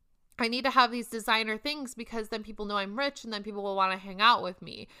 like, I need to have these designer things because then people know I'm rich and then people will want to hang out with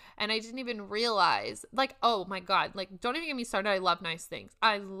me. And I didn't even realize, like, oh my God, like, don't even get me started. I love nice things.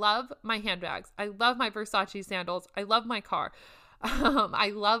 I love my handbags. I love my Versace sandals. I love my car.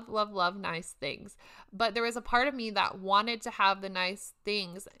 I love nice things. But there was a part of me that wanted to have the nice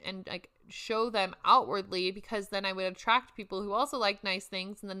things and like show them outwardly, because then I would attract people who also like nice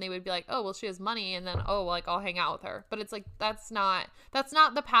things, and then they would be like, oh, well, she has money, and then, oh, like, I'll hang out with her. But it's like, that's not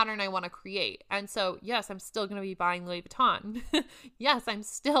the pattern I want to create. And so, yes, I'm still going to be buying Louis Vuitton. Yes, I'm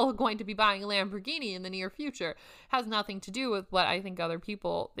still going to be buying a Lamborghini in the near future. It has nothing to do with what I think other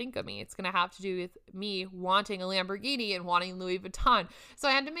people think of me. It's going to have to do with me wanting a Lamborghini and wanting Louis Vuitton. So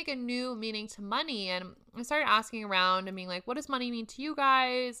I had to make a new meaning to money, and I started asking around and being like, what does money mean to you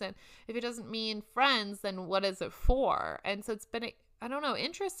guys? And if it doesn't mean friends, then what is it for? And so it's been, I don't know,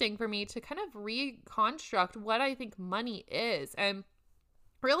 interesting for me to kind of reconstruct what I think money is. And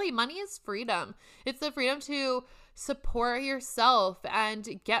really, money is freedom. It's the freedom to support yourself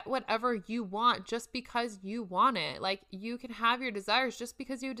and get whatever you want just because you want it. Like, you can have your desires just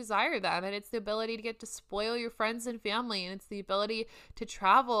because you desire them. And it's the ability to get to spoil your friends and family. And it's the ability to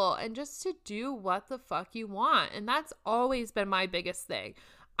travel and just to do what the fuck you want. And that's always been my biggest thing.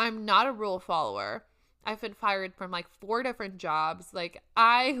 I'm not a rule follower. I've been fired from like 4 different jobs. Like,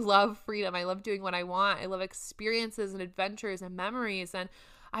 I love freedom. I love doing what I want. I love experiences and adventures and memories. And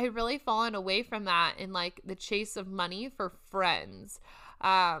I had really fallen away from that in like the chase of money for friends.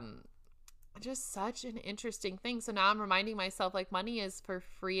 Just such an interesting thing. So now I'm reminding myself, like, money is for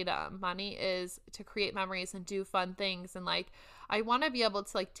freedom. Money is to create memories and do fun things. And like, I want to be able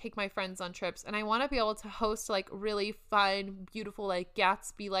to like take my friends on trips, and I want to be able to host like really fun, beautiful, like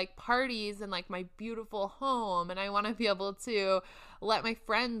Gatsby like parties in like my beautiful home. And I want to be able to let my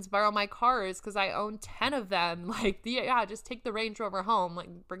friends borrow my cars because I own 10 of them. Like, just take the Range Rover home, like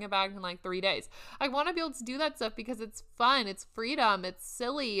bring it back in like 3 days. I want to be able to do that stuff because it's fun, it's freedom, it's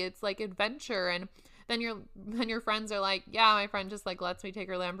silly, it's like adventure. And then your friends are like, yeah, my friend just like lets me take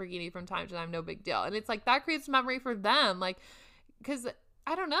her Lamborghini from time to time, no big deal. And it's like, that creates memory for them. Like, because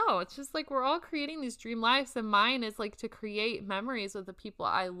I don't know, it's just like we're all creating these dream lives, and mine is like to create memories with the people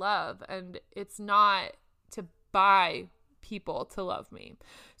I love, and it's not to buy people to love me.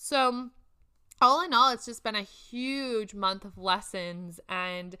 So all in all, it's just been a huge month of lessons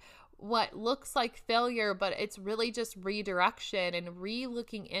and what looks like failure, but it's really just redirection and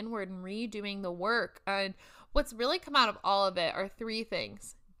re-looking inward and redoing the work. And what's really come out of all of it are 3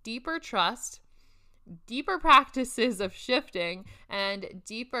 things: deeper trust, deeper practices of shifting, and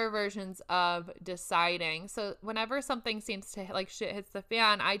deeper versions of deciding. So whenever something seems to like shit hits the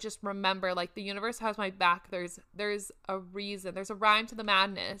fan, I just remember like the universe has my back. There's a reason. There's a rhyme to the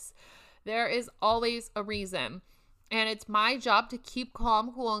madness. There is always a reason. And it's my job to keep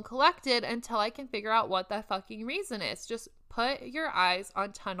calm, cool, and collected until I can figure out what the fucking reason is. Just put your eyes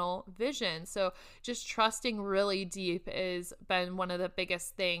on tunnel vision. So just trusting really deep has been one of the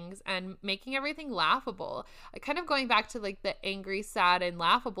biggest things, and making everything laughable. Kind of going back to like the angry, sad, and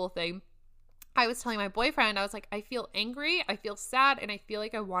laughable thing. I was telling my boyfriend, I was like, I feel angry, I feel sad, and I feel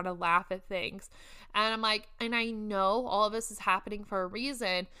like I want to laugh at things. And I'm like, and I know all of this is happening for a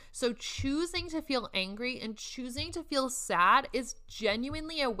reason. So choosing to feel angry and choosing to feel sad is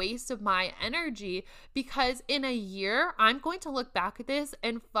genuinely a waste of my energy, because in a year, I'm going to look back at this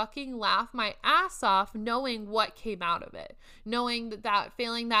and fucking laugh my ass off, knowing what came out of it. Knowing that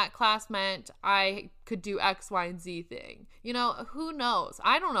failing that class meant I could do X, Y, and Z thing. You know, who knows?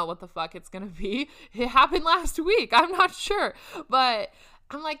 I don't know what the fuck it's going to be. It happened last week. I'm not sure. But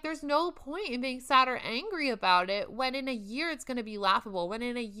I'm like, there's no point in being sad or angry about it when in a year it's going to be laughable, when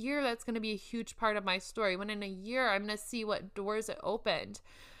in a year that's going to be a huge part of my story, when in a year I'm going to see what doors it opened.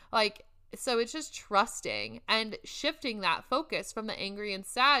 Like, so it's just trusting and shifting that focus from the angry and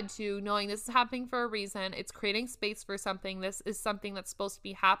sad to knowing this is happening for a reason. It's creating space for something. This is something that's supposed to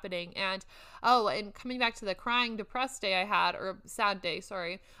be happening. And, and coming back to the crying, depressed day I had, or sad day,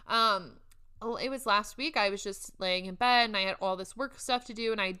 sorry. It was last week. I was just laying in bed and I had all this work stuff to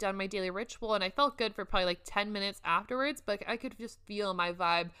do, and I had done my daily ritual, and I felt good for probably like 10 minutes afterwards, but I could just feel my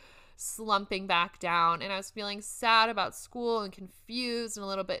vibe slumping back down, and I was feeling sad about school and confused and a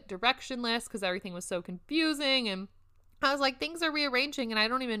little bit directionless because everything was so confusing. And I was like, things are rearranging and I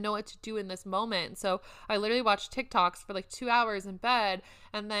don't even know what to do in this moment. So I literally watched TikToks for like 2 hours in bed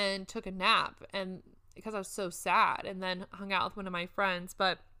and then took a nap, and because I was so sad, and then hung out with one of my friends.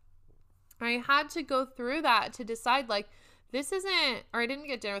 But I had to go through that to decide, like, this isn't, or I didn't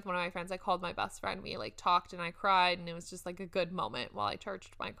get dinner with one of my friends. I called my best friend. We like talked and I cried, and it was just like a good moment while I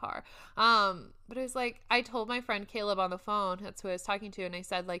charged my car. But it was like, I told my friend Caleb on the phone, that's who I was talking to, and I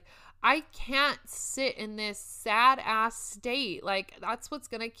said, like, I can't sit in this sad ass state. Like, that's what's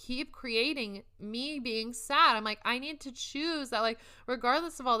going to keep creating me being sad. I'm like, I need to choose that, like,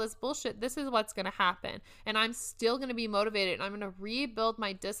 regardless of all this bullshit, this is what's going to happen. And I'm still going to be motivated. And I'm going to rebuild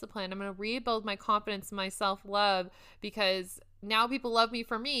my discipline. I'm going to rebuild my confidence and my self-love, because now people love me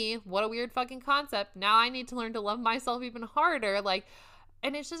for me. What a weird fucking concept. Now I need to learn to love myself even harder. Like,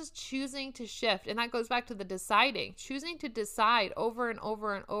 and it's just choosing to shift. And that goes back to the deciding, choosing to decide over and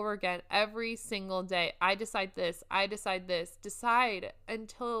over and over again every single day. I decide this. I decide this. Decide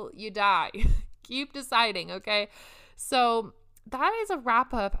until you die. Keep deciding, okay? So that is a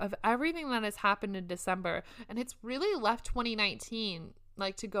wrap up of everything that has happened in December. And it's really left 2019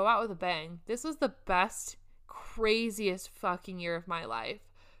 like to go out with a bang. This was the best, craziest fucking year of my life.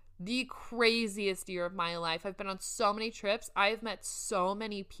 The craziest year of my life. I've been on so many trips. I've met so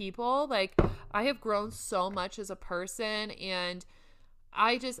many people. Like, I have grown so much as a person, and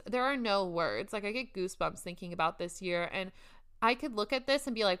there are no words. Like, I get goosebumps thinking about this year, and I could look at this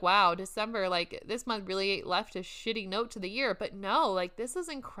and be like, wow, December, like, this month really left a shitty note to the year. But no, like, this is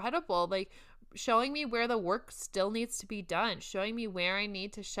incredible. Like, showing me where the work still needs to be done, showing me where I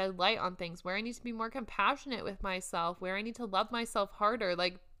need to shed light on things, where I need to be more compassionate with myself, where I need to love myself harder.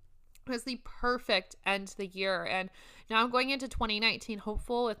 Like, it was the perfect end to the year. And now I'm going into 2019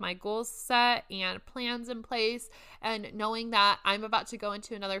 hopeful, with my goals set and plans in place, and knowing that I'm about to go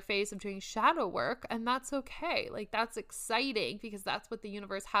into another phase of doing shadow work, and that's okay. Like, that's exciting, because that's what the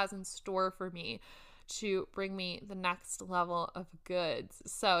universe has in store for me, to bring me the next level of goods.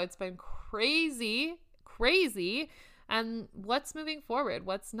 So it's been crazy. And what's moving forward?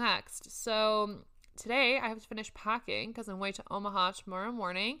 What's next? So today I have to finish packing because I'm going to Omaha tomorrow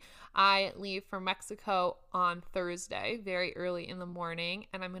morning. I leave for Mexico on Thursday, very early in the morning,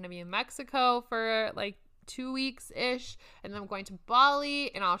 and I'm going to be in Mexico for like 2 weeks-ish, and then I'm going to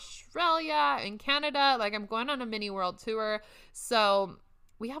Bali and Australia and Canada. Like, I'm going on a mini world tour, so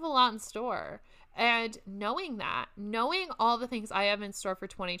we have a lot in store. And knowing all the things I have in store for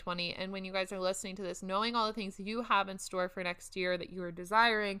 2020, and when you guys are listening to this, knowing all the things you have in store for next year that you are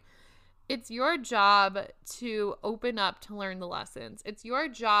desiring, it's your job to open up to learn the lessons. It's your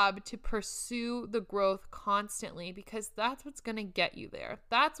job to pursue the growth constantly, because that's what's going to get you there.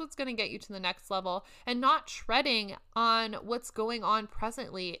 That's what's going to get you to the next level, and not treading on what's going on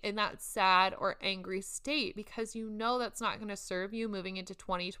presently in that sad or angry state, because you know that's not going to serve you moving into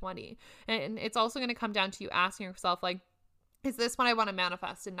 2020. And it's also going to come down to you asking yourself, like, is this what I want to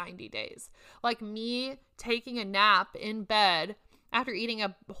manifest in 90 days? Like me taking a nap in bed after eating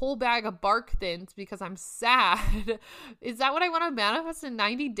a whole bag of bark thins because I'm sad. Is that what I want to manifest in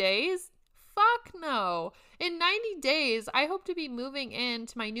 90 days? Fuck no. In 90 days, I hope to be moving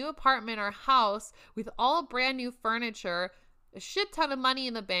into my new apartment or house with all brand new furniture, a shit ton of money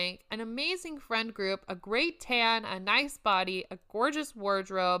in the bank, an amazing friend group, a great tan, a nice body, a gorgeous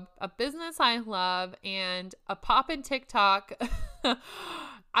wardrobe, a business I love, and a poppin' TikTok.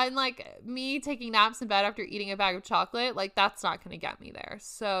 I'm like, me taking naps in bed after eating a bag of chocolate, like that's not going to get me there.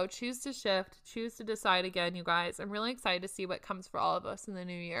 So choose to shift, choose to decide again, you guys. I'm really excited to see what comes for all of us in the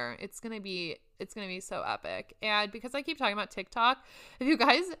new year. It's going to be so epic. And because I keep talking about TikTok, if you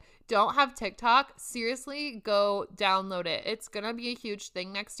guys don't have TikTok, seriously, go download it. It's going to be a huge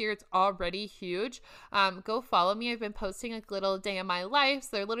thing next year. It's already huge. Go follow me. I've been posting like little day in my life. So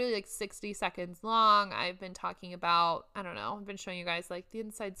they're literally like 60 seconds long. I've been talking about, I don't know, I've been showing you guys like the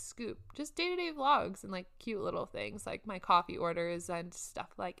inside scoop, just day-to-day vlogs and like cute little things like my coffee orders and stuff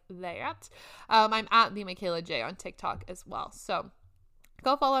like that. I'm at the Michaela J on TikTok as well. So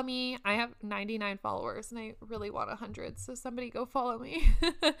go follow me. I have 99 followers and I really want 100. So somebody go follow me.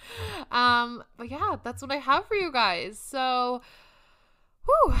 But yeah, that's what I have for you guys. So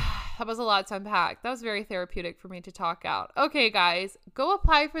whew, that was a lot to unpack. That was very therapeutic for me to talk out. Okay, guys, go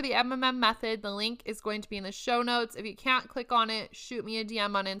apply for the MMM method. The link is going to be in the show notes. If you can't click on it, shoot me a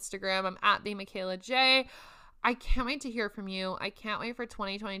DM on Instagram. I'm at the Michaela J. I can't wait to hear from you. I can't wait for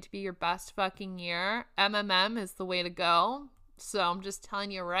 2020 to be your best fucking year. MMM is the way to go. So I'm just telling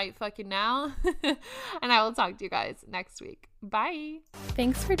you right fucking now. And I will talk to you guys next week. Bye.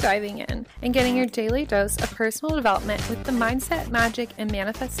 Thanks for diving in and getting your daily dose of personal development with the Mindset, Magic, and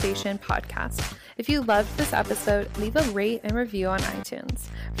Manifestation podcast. If you loved this episode, leave a rate and review on iTunes.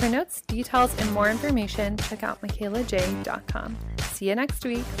 For notes, details, and more information, check out michaelaj.com. See you next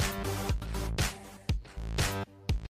week.